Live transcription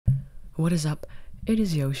What is up? It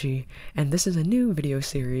is Yoshi, and this is a new video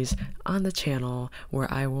series on the channel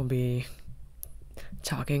where I will be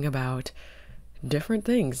talking about different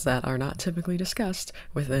things that are not typically discussed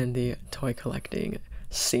within the toy collecting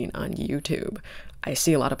scene on YouTube. I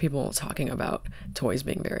see a lot of people talking about toys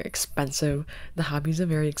being very expensive. The hobby is a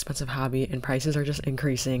very expensive hobby, and prices are just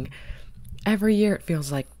increasing. Every year it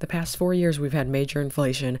feels like the past 4 years we've had major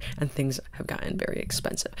inflation and things have gotten very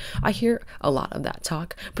expensive. I hear a lot of that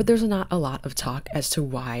talk, but there's not a lot of talk as to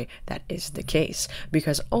why that is the case,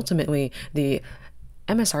 because ultimately the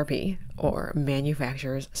MSRP, or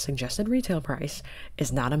manufacturer's suggested retail price,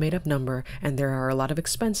 is not a made-up number, and there are a lot of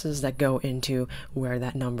expenses that go into where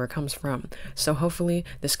that number comes from. So hopefully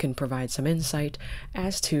this can provide some insight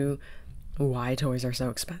as to why toys are so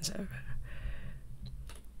expensive.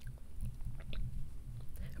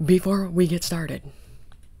 Before we get started,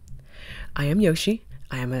 I am Yoshi.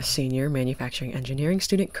 I am a senior manufacturing engineering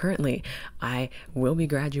student currently. I will be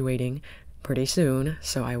graduating pretty soon,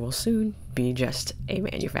 so I will soon be just a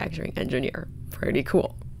manufacturing engineer. Pretty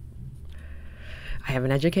cool. I have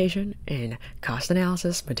an education in cost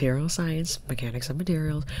analysis, material science, mechanics of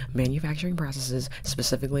materials, manufacturing processes,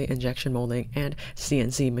 specifically injection molding and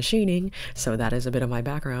CNC machining, so that is a bit of my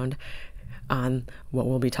background on what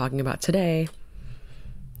we'll be talking about today,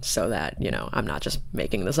 so that, I'm not just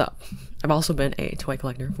making this up. I've also been a toy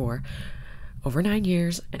collector for over 9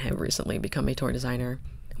 years and have recently become a toy designer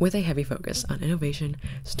with a heavy focus on innovation,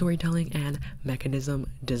 storytelling, and mechanism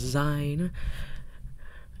design.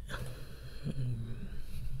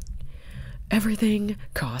 Everything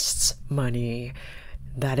costs money.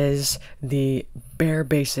 That is the bare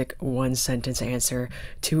basic one-sentence answer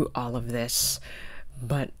to all of this.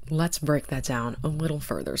 But let's break that down a little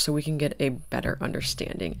further so we can get a better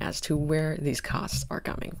understanding as to where these costs are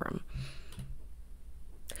coming from.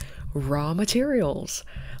 Raw materials.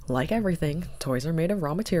 Like everything, toys are made of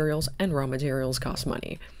raw materials, and raw materials cost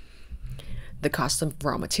money. The cost of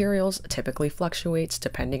raw materials typically fluctuates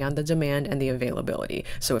depending on the demand and the availability.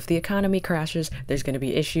 So if the economy crashes, there's going to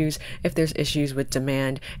be issues. If there's issues with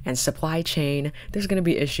demand and supply chain, there's going to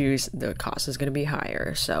be issues. The cost is going to be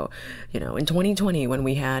higher. So, in 2020, when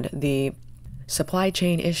we had the supply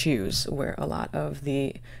chain issues where a lot of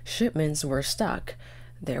the shipments were stuck,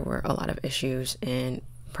 there were a lot of issues in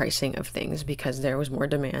pricing of things because there was more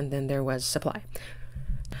demand than there was supply.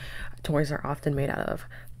 Toys are often made out of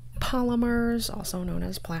polymers, also known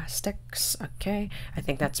as plastics. Okay, I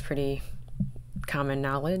think that's pretty common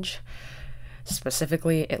knowledge,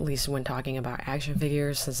 specifically, at least when talking about action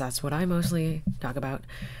figures, since that's what I mostly talk about.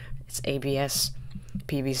 It's ABS,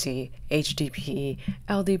 PVC, HDPE,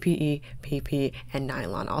 LDPE, PP, and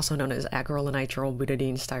nylon, also known as acrylonitrile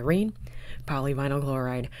butadiene styrene, polyvinyl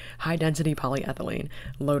chloride, high-density polyethylene,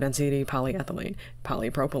 low-density polyethylene,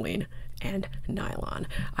 polypropylene, and nylon.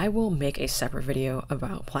 I will make a separate video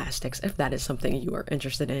about plastics if that is something you are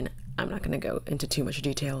interested in. I'm not going to go into too much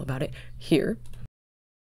detail about it here.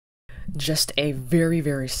 Just a very,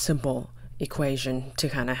 very simple equation to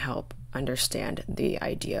kind of help understand the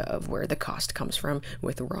idea of where the cost comes from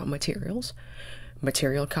with raw materials.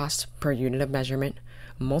 Material costs per unit of measurement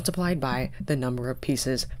multiplied by the number of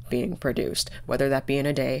pieces being produced, whether that be in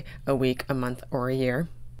a day, a week, a month, or a year.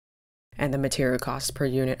 And the material cost per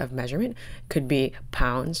unit of measurement could be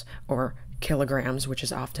pounds or kilograms, which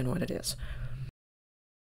is often what it is.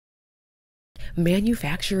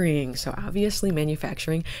 Manufacturing. So obviously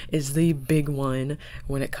manufacturing is the big one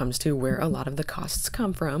when it comes to where a lot of the costs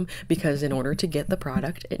come from, because in order to get the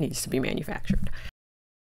product, it needs to be manufactured.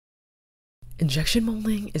 Injection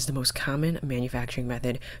molding is the most common manufacturing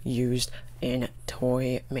method used in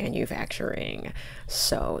toy manufacturing.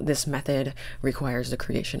 So this method requires the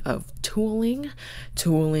creation of tooling.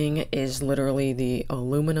 Tooling is literally the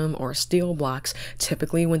aluminum or steel blocks.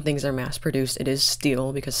 Typically when things are mass produced, it is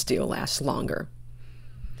steel because steel lasts longer.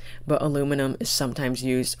 But aluminum is sometimes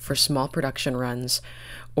used for small production runs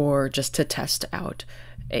or just to test out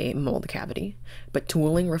a mold cavity. But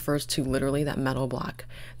tooling refers to literally that metal block,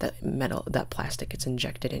 that plastic gets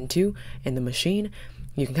injected into in the machine.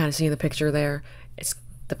 You can kind of see in the picture there,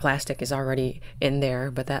 the plastic is already in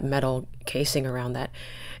there, but that metal casing around that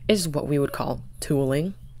is what we would call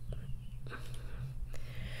tooling.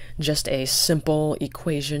 Just a simple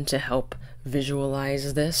equation to help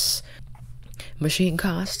visualize this. Machine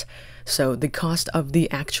cost, so the cost of the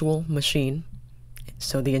actual machine,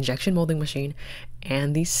 so the injection molding machine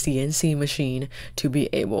and the CNC machine to be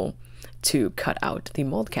able to cut out the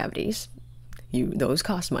mold cavities. Those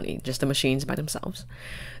cost money, just the machines by themselves.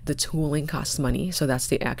 The tooling costs money, so that's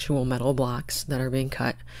the actual metal blocks that are being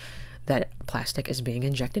cut. that plastic is being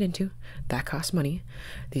injected into. That costs money.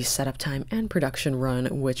 The setup time and production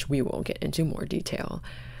run, which we will get into more detail.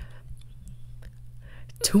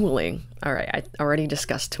 Tooling. All right, I already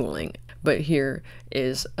discussed tooling, but here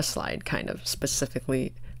is a slide kind of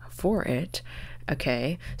specifically for it.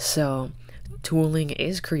 Okay, so tooling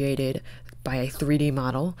is created by a 3D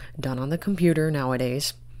model done on the computer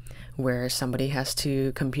nowadays, where somebody has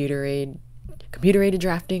to computer-aided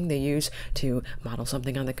drafting they use to model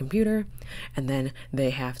something on the computer, and then they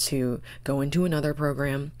have to go into another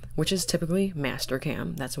program, which is typically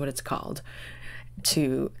Mastercam, that's what it's called,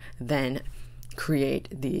 to then create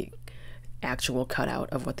the actual cutout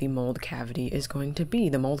of what the mold cavity is going to be.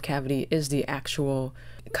 The mold cavity is the actual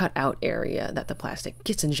cutout area that the plastic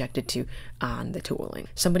gets injected to on the tooling.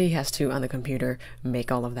 Somebody has to, on the computer,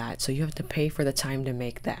 make all of that, so you have to pay for the time to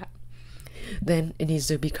make that. Then it needs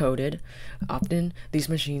to be coded. Often these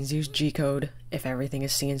machines use G-code if everything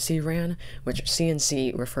is CNC ran, which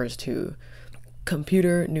CNC refers to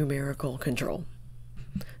computer numerical control.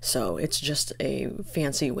 So it's just a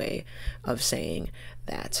fancy way of saying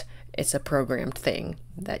that it's a programmed thing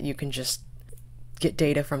that you can just get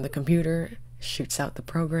data from the computer, shoots out the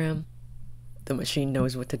program, the machine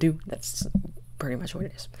knows what to do. That's pretty much what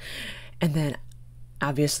it is. And then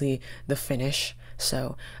obviously the finish.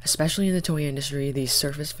 So especially in the toy industry, the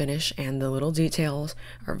surface finish and the little details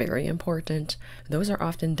are very important. Those are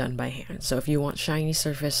often done by hand. So if you want shiny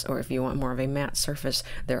surface, or if you want more of a matte surface,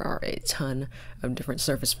 there are a ton of different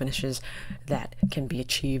surface finishes that can be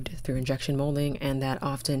achieved through injection molding, and that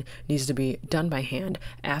often needs to be done by hand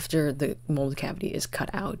after the mold cavity is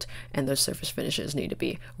cut out, and those surface finishes need to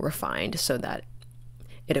be refined so that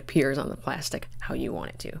it appears on the plastic how you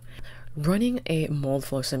want it to. Running a mold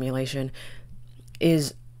flow simulation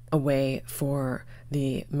is a way for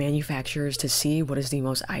the manufacturers to see what is the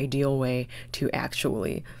most ideal way to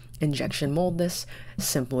actually injection mold this.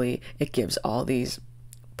 Simply, it gives all these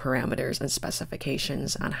parameters and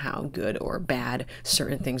specifications on how good or bad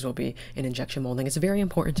certain things will be in injection molding. It's very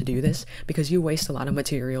important to do this because you waste a lot of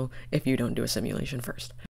material if you don't do a simulation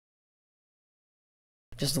first.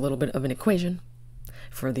 Just a little bit of an equation.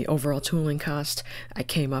 For the overall tooling cost, I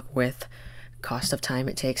came up with cost of time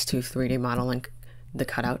it takes to 3D model and the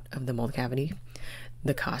cutout of the mold cavity,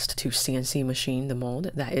 the cost to CNC machine the mold,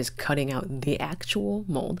 that is cutting out the actual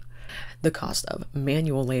mold, the cost of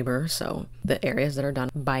manual labor, so the areas that are done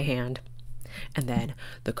by hand, and then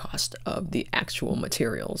the cost of the actual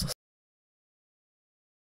materials.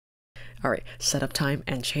 All right, setup time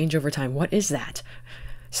and changeover time. What is that?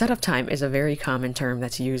 Setup time is a very common term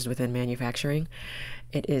that's used within manufacturing.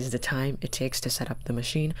 It is the time it takes to set up the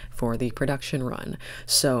machine for the production run.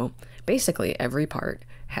 So basically every part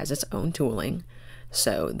has its own tooling,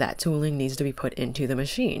 so that tooling needs to be put into the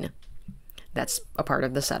machine. That's a part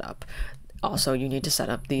of the setup. Also, you need to set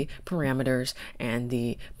up the parameters and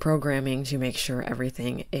the programming to make sure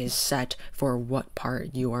everything is set for what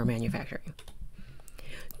part you are manufacturing.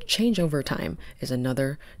 Changeover time is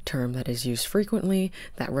another term that is used frequently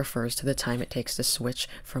that refers to the time it takes to switch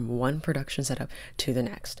from one production setup to the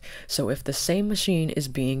next. So if the same machine is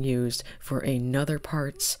being used for another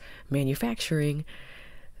part's manufacturing,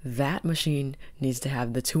 that machine needs to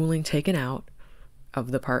have the tooling taken out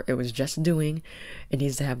of the part it was just doing. It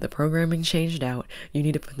needs to have the programming changed out. You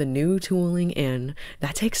need to put the new tooling in.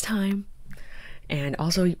 That takes time. And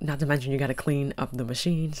also, not to mention, you got to clean up the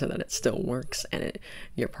machine so that it still works and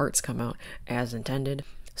your parts come out as intended.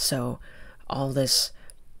 So all this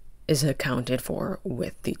is accounted for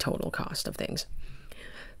with the total cost of things.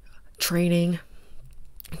 Training.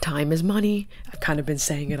 Time is money. I've kind of been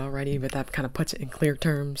saying it already, but that kind of puts it in clear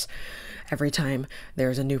terms. Every time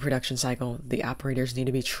there's a new production cycle, the operators need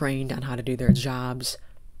to be trained on how to do their jobs.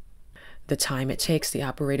 The time it takes the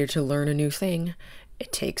operator to learn a new thing,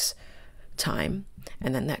 it takes time,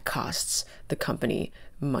 and then that costs the company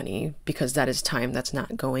money because that is time that's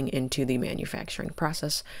not going into the manufacturing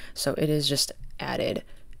process. So it is just added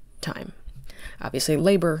time. Obviously,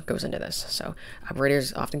 labor goes into this. So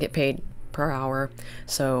operators often get paid per hour.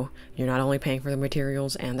 So you're not only paying for the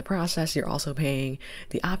materials and the process, you're also paying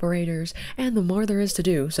the operators. And the more there is to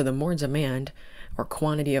do, so the more demand or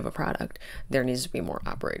quantity of a product, there needs to be more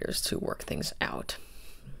operators to work things out.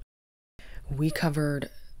 We covered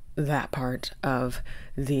that part of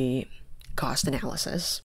the cost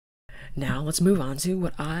analysis. Now let's move on to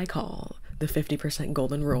what I call the 50%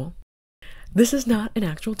 golden rule. This is not an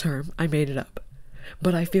actual term, I made it up,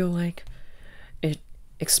 but I feel like it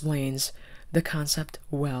explains the concept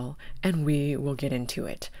well, and we will get into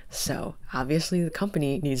it. So obviously the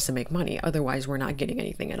company needs to make money, otherwise we're not getting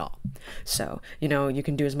anything at all. So, you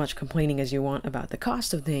can do as much complaining as you want about the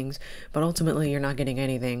cost of things, but ultimately you're not getting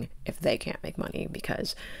anything if they can't make money,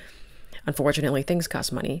 because unfortunately things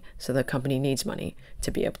cost money, so the company needs money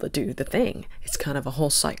to be able to do the thing. It's kind of a whole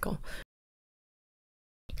cycle.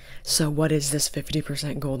 So what is this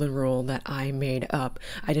 50% golden rule that I made up?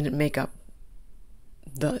 I didn't make up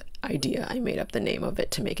the idea, I made up the name of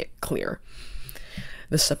it to make it clear.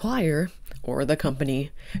 The supplier or the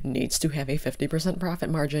company needs to have a 50% profit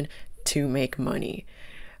margin to make money.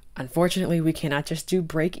 Unfortunately, we cannot just do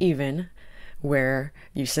break even, where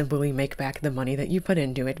you simply make back the money that you put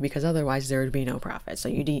into it, because otherwise there would be no profit. So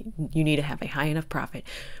you need to have a high enough profit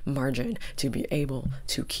margin to be able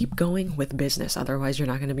to keep going with business. Otherwise you're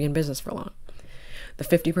not going to be in business for long. The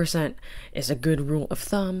 50% is a good rule of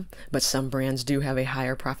thumb, but some brands do have a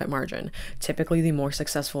higher profit margin. Typically, the more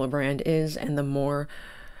successful a brand is, and the more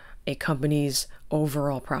a company's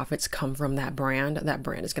overall profits come from that brand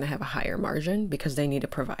is going to have a higher margin because they need to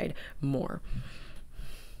provide more.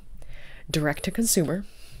 Direct to consumer.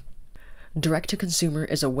 Direct to consumer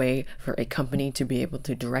is a way for a company to be able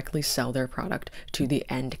to directly sell their product to the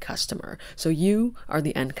end customer. So you are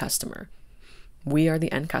the end customer. We are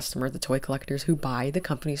the end customer, the toy collectors who buy the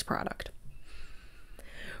company's product.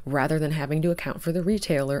 Rather than having to account for the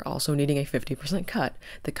retailer also needing a 50% cut,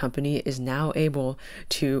 the company is now able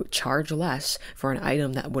to charge less for an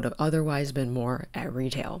item that would have otherwise been more at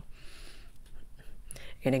retail.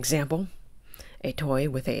 An example, a toy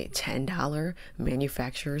with a $10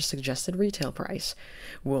 manufacturer's suggested retail price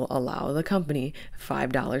will allow the company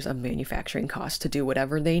 $5 of manufacturing costs to do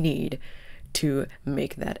whatever they need to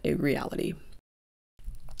make that a reality.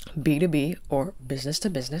 B2B, or business to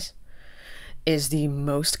business, is the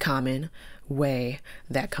most common way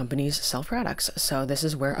that companies sell products. So this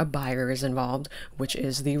is where a buyer is involved, which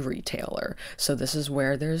is the retailer. So this is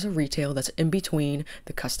where there's a retail that's in between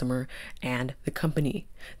the customer and the company.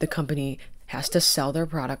 The company has to sell their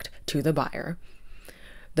product to the buyer.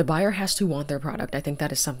 The buyer has to want their product. I think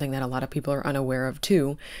that is something that a lot of people are unaware of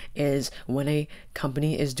too, is when a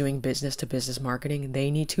company is doing business to business marketing, they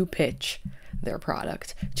need to pitch their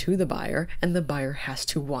product to the buyer, and the buyer has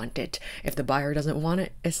to want it. If the buyer doesn't want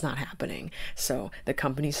it, it's not happening. So the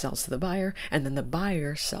company sells to the buyer, and then the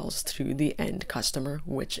buyer sells to the end customer,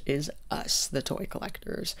 which is us, the toy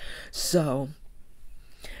collectors. So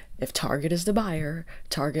if Target is the buyer,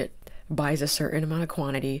 Target buys a certain amount of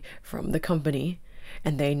quantity from the company,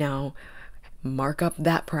 and they now mark up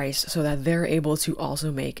that price so that they're able to also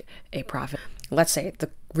make a profit. Let's say the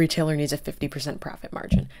retailer needs a 50% profit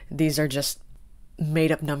margin. These are just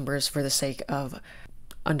made up numbers for the sake of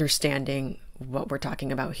understanding what we're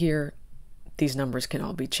talking about here. These numbers can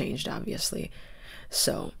all be changed, obviously.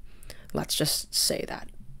 So let's just say that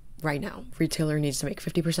right now, retailer needs to make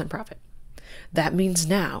 50% profit. That means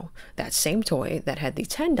now that same toy that had the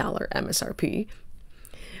 $10 MSRP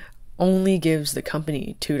only gives the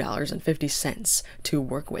company $2.50 to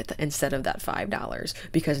work with instead of that $5,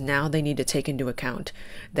 because now they need to take into account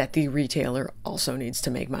that the retailer also needs to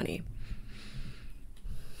make money.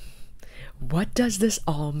 What does this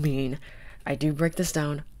all mean? I do break this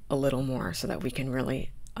down a little more so that we can really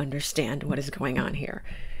understand what is going on here.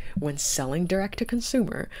 When selling direct to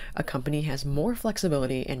consumer, a company has more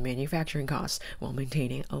flexibility in manufacturing costs while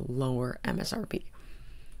maintaining a lower MSRP.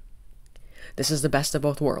 This is the best of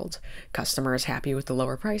both worlds. Customer is happy with the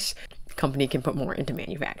lower price. Company can put more into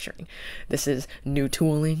manufacturing. This is new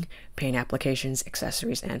tooling, paint applications,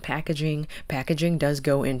 accessories, and packaging. Packaging does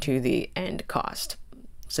go into the end cost,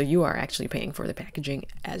 so you are actually paying for the packaging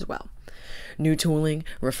as well. New tooling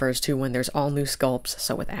refers to when there's all new sculpts.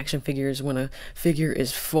 So with action figures, when a figure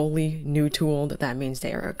is fully new tooled, that means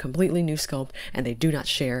they are a completely new sculpt and they do not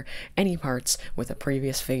share any parts with a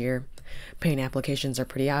previous figure. Paint applications are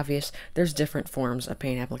pretty obvious. There's different forms of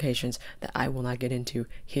paint applications that I will not get into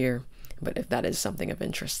here, but if that is something of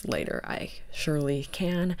interest later, I surely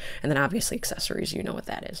can. And then obviously accessories, you know what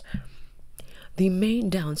that is. The main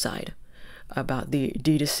downside about the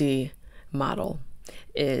D2C model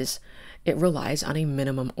is it relies on a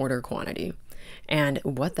minimum order quantity. And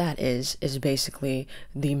what that is basically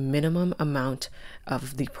the minimum amount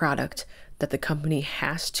of the product that the company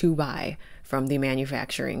has to buy from the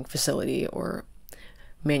manufacturing facility or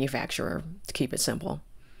manufacturer, to keep it simple,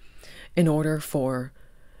 in order for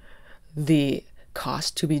the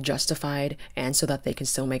cost to be justified and so that they can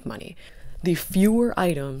still make money. The fewer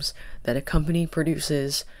items that a company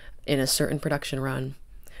produces in a certain production run,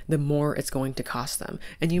 the more it's going to cost them.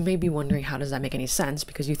 And you may be wondering, how does that make any sense?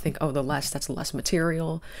 Because you think, oh, that's less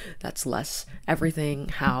material, that's less everything.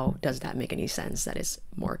 How does that make any sense? That is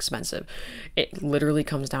more expensive. It literally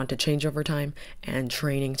comes down to changeover time and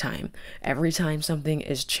training time. Every time something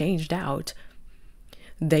is changed out,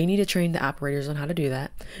 they need to train the operators on how to do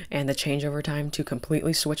that, and the changeover time to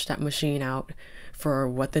completely switch that machine out for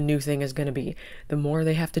what the new thing is going to be. The more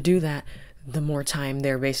they have to do that, the more time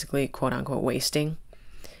they're basically quote unquote wasting,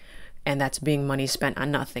 and that's being money spent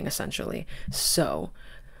on nothing essentially. So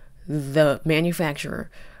the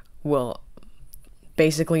manufacturer will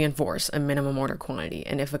basically enforce a minimum order quantity,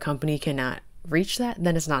 and if a company cannot reach that,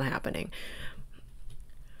 then it's not happening.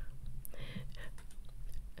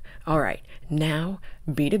 All right, now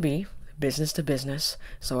B2B, business to business.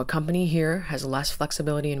 So a company here has less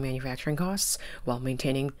flexibility in manufacturing costs while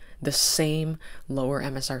maintaining the same lower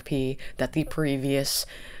MSRP that the previous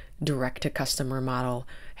direct-to-customer model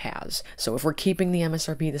has. So if we're keeping the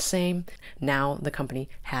MSRP the same, now the company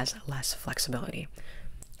has less flexibility.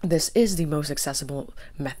 This is the most accessible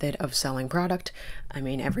method of selling product. I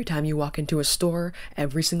mean, every time you walk into a store,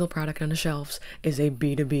 every single product on the shelves is a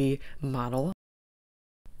B2B model.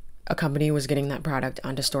 A company was getting that product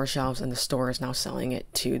onto store shelves, and the store is now selling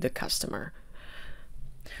it to the customer.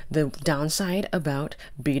 The downside about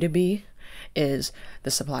B2B is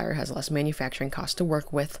the supplier has less manufacturing cost to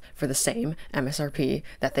work with for the same MSRP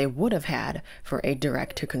that they would have had for a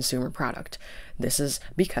direct-to-consumer product. This is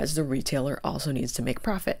because the retailer also needs to make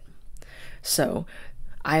profit. So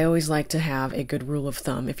I always like to have a good rule of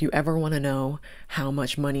thumb. If you ever want to know how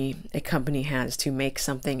much money a company has to make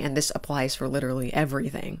something, and this applies for literally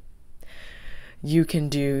everything, you can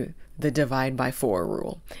do the divide by 4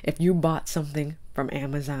 rule. If you bought something from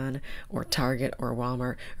Amazon or Target or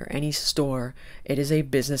Walmart or any store, it is a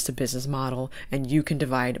business to business model, and you can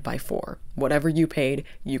divide by 4. Whatever you paid,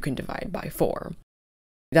 you can divide by 4.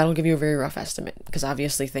 That'll give you a very rough estimate, because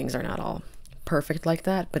obviously things are not all perfect like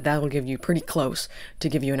that, but that'll give you pretty close to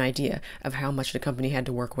give you an idea of how much the company had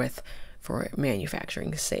to work with for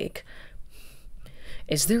manufacturing's sake.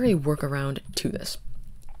 Is there a workaround to this?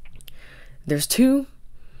 There's 2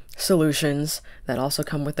 solutions that also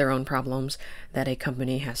come with their own problems that a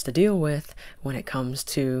company has to deal with when it comes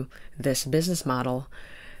to this business model.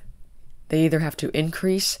 They either have to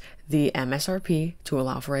increase the MSRP to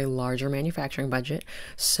allow for a larger manufacturing budget.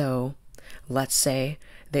 So let's say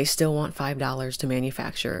they still want $5 to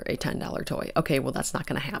manufacture a $10 toy. Okay, well, that's not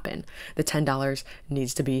going to happen. The $10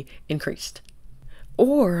 needs to be increased.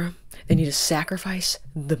 Or they need to sacrifice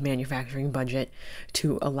the manufacturing budget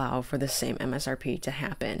to allow for the same MSRP to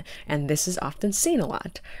happen. And this is often seen a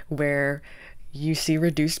lot, where you see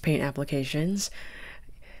reduced paint applications,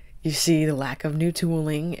 you see the lack of new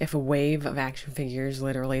tooling if a wave of action figures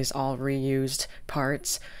literally is all reused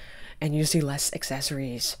parts, and you see less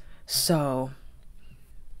accessories. So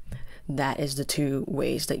that is the 2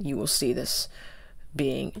 ways that you will see this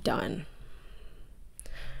being done.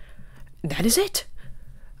 That is it.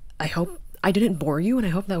 I hope I didn't bore you, and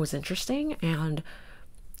I hope that was interesting, and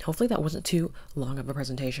hopefully that wasn't too long of a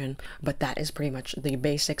presentation, but that is pretty much the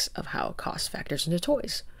basics of how cost factors into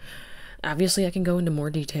toys. Obviously, I can go into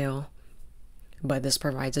more detail, but this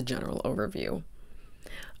provides a general overview.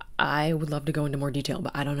 I would love to go into more detail,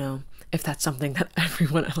 but I don't know if that's something that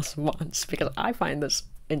everyone else wants, because I find this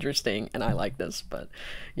interesting and I like this, but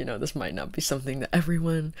you know, this might not be something that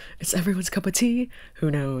it's everyone's cup of tea, who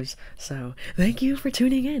knows. So thank you for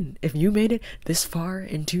tuning in if you made it this far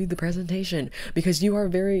into the presentation, because you are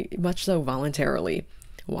very much so voluntarily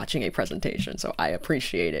watching a presentation, so I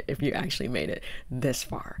appreciate it if you actually made it this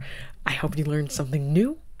far. I hope you learned something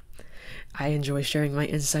new. I enjoy sharing my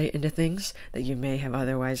insight into things that you may have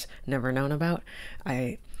otherwise never known about.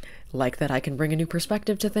 I like that I can bring a new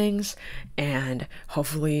perspective to things and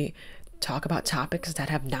hopefully talk about topics that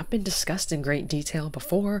have not been discussed in great detail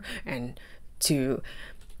before, and to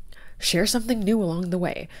share something new along the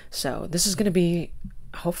way. So this is going to be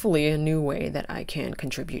hopefully a new way that I can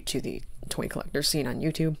contribute to the toy collector scene on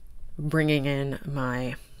YouTube, bringing in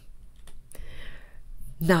my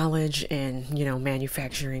knowledge in, you know,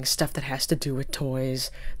 manufacturing stuff that has to do with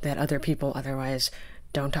toys that other people otherwise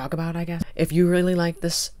don't talk about, I guess. If you really like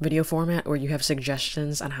this video format, or you have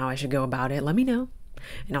suggestions on how I should go about it, let me know.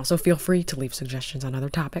 And also feel free to leave suggestions on other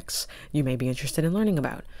topics you may be interested in learning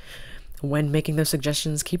about. When making those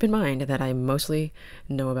suggestions, keep in mind that I mostly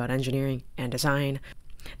know about engineering and design.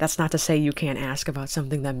 That's not to say you can't ask about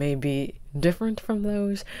something that may be different from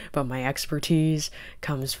those, but my expertise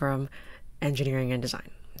comes from engineering and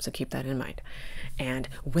design. So keep that in mind. And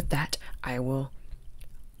with that, I will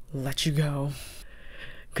let you go.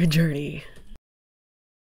 Good journey.